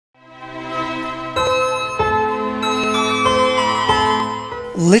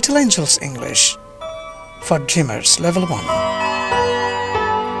Little Angels English for Dreamers Level 1.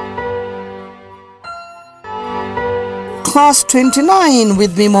 Class 29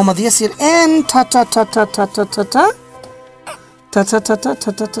 with me, Muhammad Yeasir, and ta ta ta ta ta ta ta ta ta ta ta ta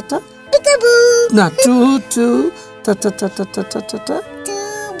ta ta ta ta. Peekaboo. Na tu ta ta ta ta ta ta ta ta.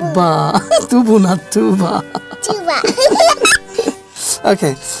 Ba tubu na tuba. Tuba.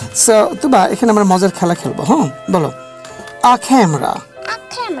 Okay, so tuba এখানে আমরা মজার খেলা খেলবো হ্যাঁ বলো a camera A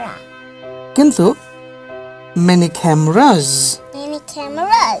camera. কিন্তু many cameras Many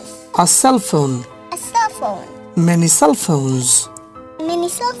cameras. a cell phone A cell phone. many cell phones Many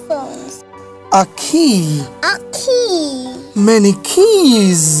cell phones. a key A key. many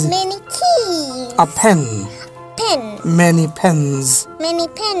keys Many keys. a pen Pen. many pens Many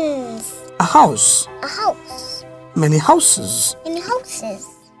pens. a house A house. many houses Many houses.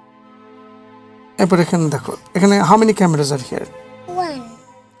 এরপর এখানে দেখো এখানে how many cameras are here One.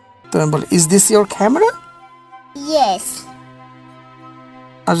 তো আমি বলি is this your camera Yes.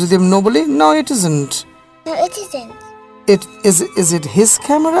 আর যদি আমি no বলি no it isn't No, it isn't. is it his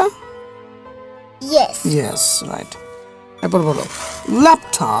camera Yes. yes right এরপর বলো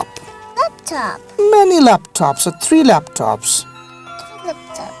laptop Laptop. many laptops or three laptops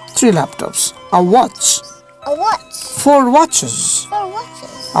Laptop. a watch A watch. four watches 4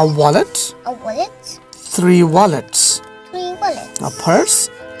 watches. a wallet A wallet. three wallets 3 wallets. a purse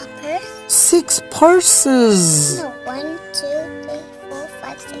A purse. 6 purses No, 1, 2, 3, 4,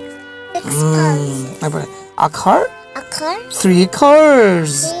 5, 6. 6 cars. এরপরে a car A car. 3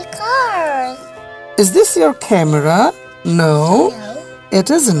 cars 3 cars. is this your camera no No, it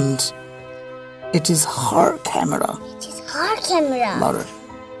isn't it is her camera it is her camera. louder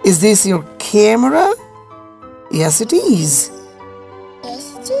is this your camera yes it is Yes,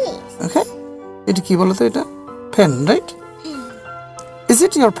 it is. okay এটা কি বলতো এটা pen right is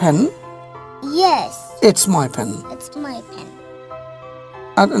it your pen Yes, it's my pen it's my pen.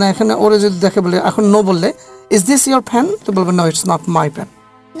 আর না এখানে ওরে যদি দেখে বলে এখন নো বললে is this your pen তো বলবে no it's not my pen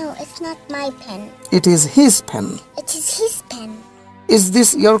No, it's not my pen. it is his pen It is his pen. is this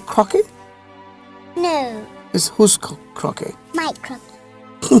your croquet No, is whose croquet my croquet.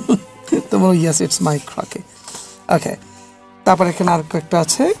 তো বলো yes it's my croquet okay তারপর এখানে আর কয়েকটা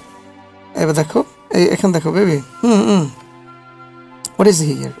আছে এবার দেখো এই এখানে দেখো baby what is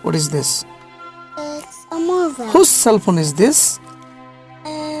here what is this It's a marvel. whose cell phone is this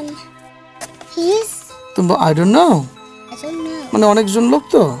His? তুমি I don't know I don't know. মানে অনেকজন লোক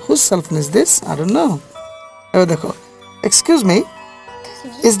তো whose cell phone is this I don't know এবার দেখো excuse me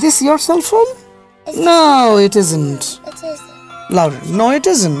is this your cell phone no it isn't It isn't. louder no it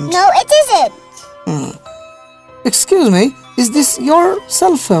isn't No, it isn't. excuse me is this your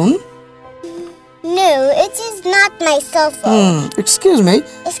cell phone No, it is not my cell phone. excuse me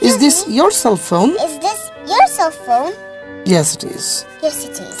Excuse is this me? your cell phone Is this your cell phone? yes it is Yes,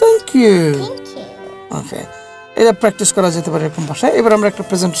 it is. thank you Thank you. okay এটা practice করা যেতে পারে এরকম ভাষায় এবার আমরা একটা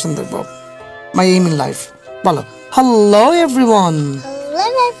presentation দেখব my aim in life বলো hello everyone Hello,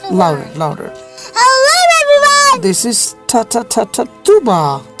 everyone. louder Hello, everyone. this is ta ta ta ta tuba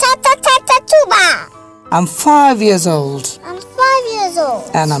Ta ta ta ta tuba. I'm 5 years old I'm 5 years old,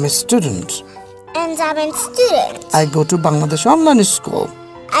 and I'm a student and I'm a student. I go to Bangladesh Online School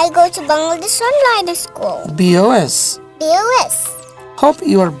I go to Bangladesh Online School. BOS BOS. hope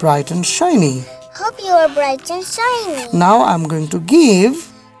you are bright and shiny Hope you are bright and shiny. now I'm going to give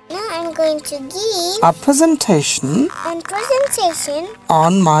Now I'm going to give a presentation a presentation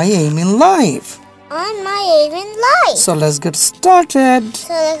on my aim in life on my aim in life. so let's get started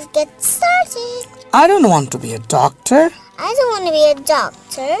So let's get started. I don't want to be a doctor I don't want to be a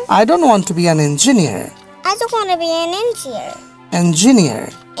doctor. I don't want to be an engineer I don't want to be an engineer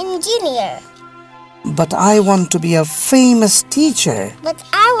engineer. but I want to be a famous teacher But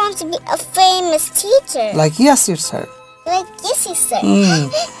I want to be a famous teacher. like Yeasir sir Like Yeasir sir.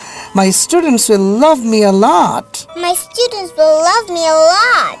 my students will love me a lot My students will love me a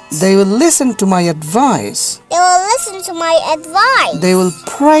lot. they will listen to my advice They will listen to my advice. they will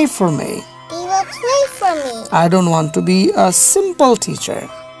pray for me They will pray for me. I don't want to be a simple teacher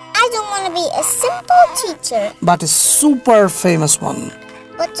I don't want to be a simple teacher, but a super famous one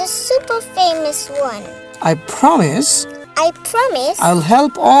but a super famous one. I promise I promise I'll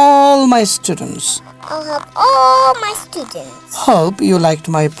help all my students I'll help all my students. hope you liked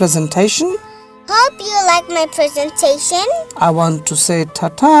my presentation Hope you like my presentation. I want to say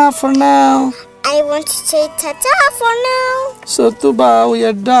ta-ta for now I want to say ta-ta for now. so tuba we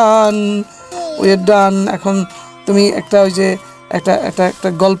are done এখন তুমি একটা ওই যে একটা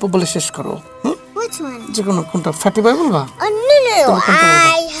গল্প বলে শেষ করো Which one? যে কোনটা ফ্যাটি বয় বলবা Oh, no,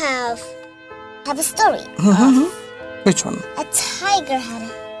 I have a story. Which one? A tiger had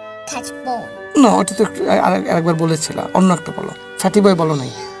a catch bone. No, ওটা তো আরেকবার বলেছিলা, অন্য একটা বলো। ফ্যাটি বয় বলো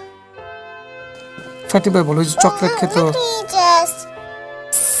নাই। ফ্যাটি বয় বলো, ওই যে চকলেট খেত। Let me just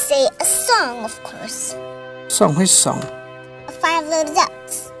say a song, of course. Song, which song? 5 Little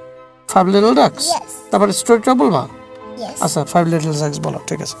Ducks. 5 Little Ducks? Yes. তারপরে স্টোরিটা বলবা? Yes. আচ্ছা, 5 Little Ducks বলো,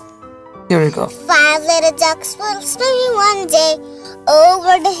 ঠিক আছে। Here we go. 5 little ducks were swimming one day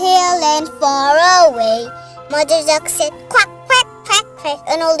over the hill and far away. Mother duck said quack, quack, quack, quack,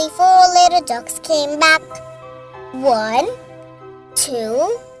 and only 4 little ducks came back. 1, 2,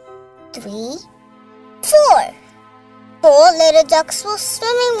 3, 4. 4 little ducks were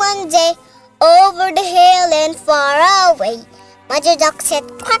swimming one day over the hill and far away. Mother duck said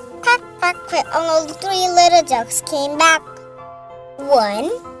quack, quack, quack, quack, and only 3 little ducks came back. 1,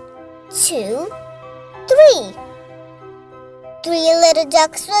 2, 3. 3 little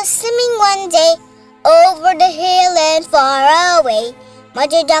ducks were swimming one day over the hill and far away.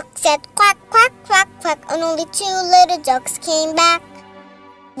 Mother duck said quack, quack, quack, quack, and only 2 little ducks came back.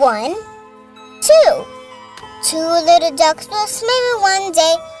 1, 2. 2 little ducks were swimming one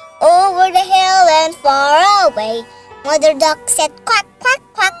day over the hill and far away. Mother duck said quack, quack,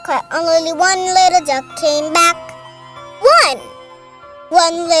 quack, quack, and only 1 little duck came back. 1.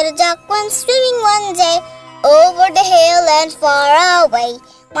 1 little duck went swimming one day over the hill and far away.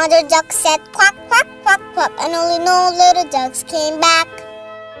 Mother duck said quack, quack, quack, quack, and only no little ducks came back.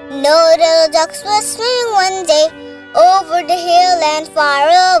 No little ducks were swimming one day over the hill and far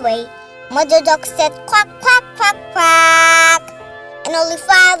away. Mother duck said quack, quack, quack, quack, and only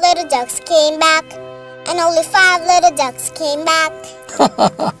 5 little ducks came back. And only 5 little ducks came back.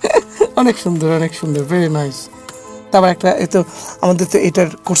 অনেক সুন্দর, অনেক সুন্দর, very nice. তারপর একটা এতো আমাদের তো এটার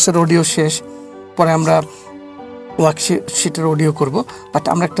কোর্সের অডিও শেষ, পরে আমরা ওয়ার্কশিটের অডিও করব, বাট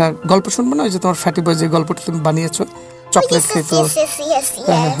আমরা একটা গল্প শুনবো না, ওই যে তোমার ফ্যাটি বয় যে গল্পটা তুমি বানিয়েছো চকলেট খেতো।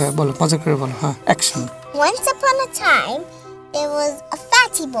 হ্যাঁ হ্যাঁ বলো, মজা করে বলো। হ্যাঁ, action. Once upon a time there was a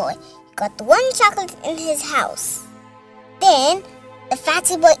fatty boy. He got one chocolate in his house. Then the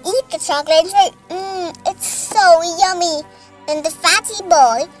fatty boy eat the chocolate and say, it's so yummy. Then the fatty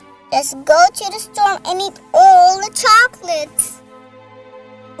boy just go to the store and eat all the chocolates.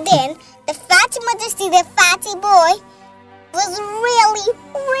 Then the fatty mother see the fatty boy was really,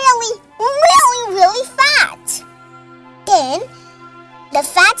 really, really, really fat. Then the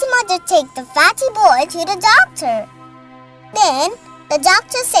fatty mother take the fatty boy to the doctor. Then the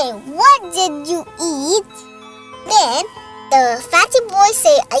doctor say, what did you eat? Then the fatty boy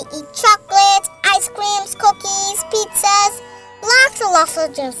say, I eat chocolates, ice creams, cookies, pizzas, lots of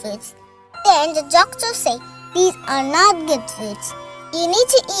junk foods. Then the doctor say, these are not good foods. You need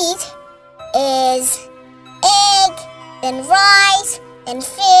to eat is egg, then rice, then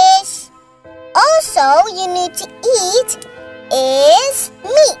fish. Also, you need to eat is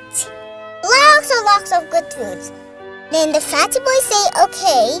meat. Lots of good foods. Then the fatty boy say,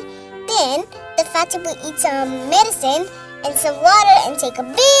 okay. Then the fatty boy eats some medicine and some water and take a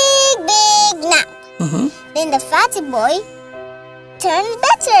big nap. Then the fatty boy turned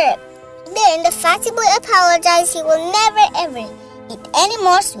better. Then the fatty boy apologized. He will never ever eat any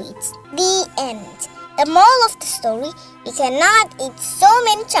more sweets. The end. The moral of the story, you cannot eat so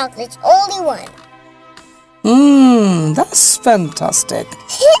many chocolates, only one. That's fantastic.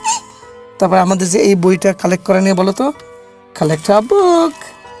 তারপর আমাদের যে এই বইটা collect করে নিয়ে বলো তো, collect our book.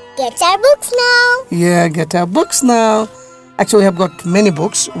 Get our books now. Yeah, get our books now. Actually, we have got many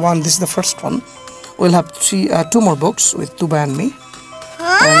books. This is the first one. We'll have 2 more books with Tuba and me.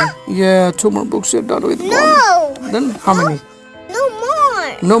 Huh? Yeah, 2 more books. You're done with No. one. Then how many? No more.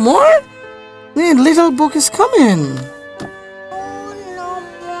 No more? The little book is coming. Oh, no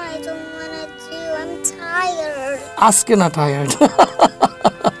more. I don't want to do. I'm tired. Ask you're not tired.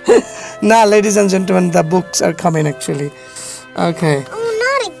 Now, ladies and gentlemen, the books are coming actually. Okay. Oh,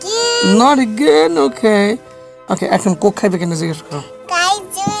 not again. Not again? Okay. Okay, এখন Coke খাইবে কেন জিজ্ঞেস করো। Guys,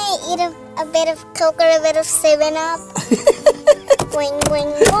 do you eat a bit of Coke or a bit of 7-Up? Boing,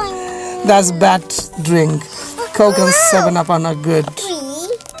 boing, boing. That's bad drink. Coke and 7-Up are not good.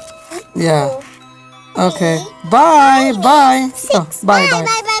 3. Yeah. Okay. Bye. Bye. Oh, bye. Bye,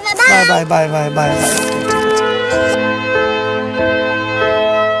 bye, bye, bye, bye. Bye. Bye. Bye. Bye. Bye.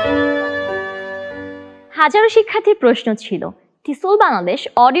 হাজারো শিক্ষার্থীর প্রশ্ন ছিল, টিসল Bangladesh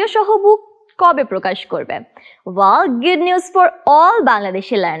audio সহ বুক কবে প্রকাশ করবে? Well, good news for all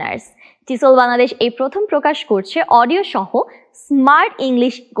Bangladeshi learners. টিসল Bangladesh এই প্রথম প্রকাশ করছে অডিও সহ স্মার্ট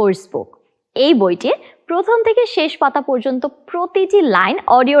ইংলিশ কোর্স বুক। এই বইটি প্রথম থেকে শেষ পাতা পর্যন্ত প্রতিটি লাইন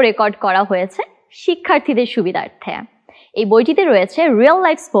অডিও রেকর্ড করা হয়েছে শিক্ষার্থীদের সুবিধার্থে। এই বইটিতে রয়েছে real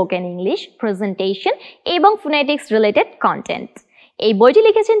life spoken English, presentation এবং ফোনেটিক্স রিলেটেড কন্টেন্ট। এই বইটি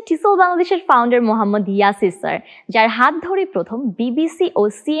লিখেছেন টিসল বাংলাদেশের ফাউন্ডার মোহাম্মদ ইয়াসির স্যার, যার হাত ধরে প্রথম বিবিসি ও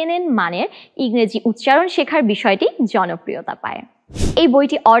CNN মানের ইংরেজি উচ্চারণ শেখার বিষয়টি জনপ্রিয়তা পায়। এই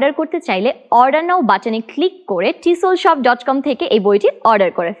বইটি অর্ডার করতে চাইলে অর্ডার নাও বাটনে ক্লিক করে tisolshop.com থেকে এই বইটি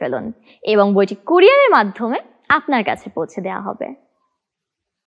অর্ডার করে ফেলুন এবং বইটি কুরিয়ারের মাধ্যমে আপনার কাছে পৌঁছে দেওয়া হবে।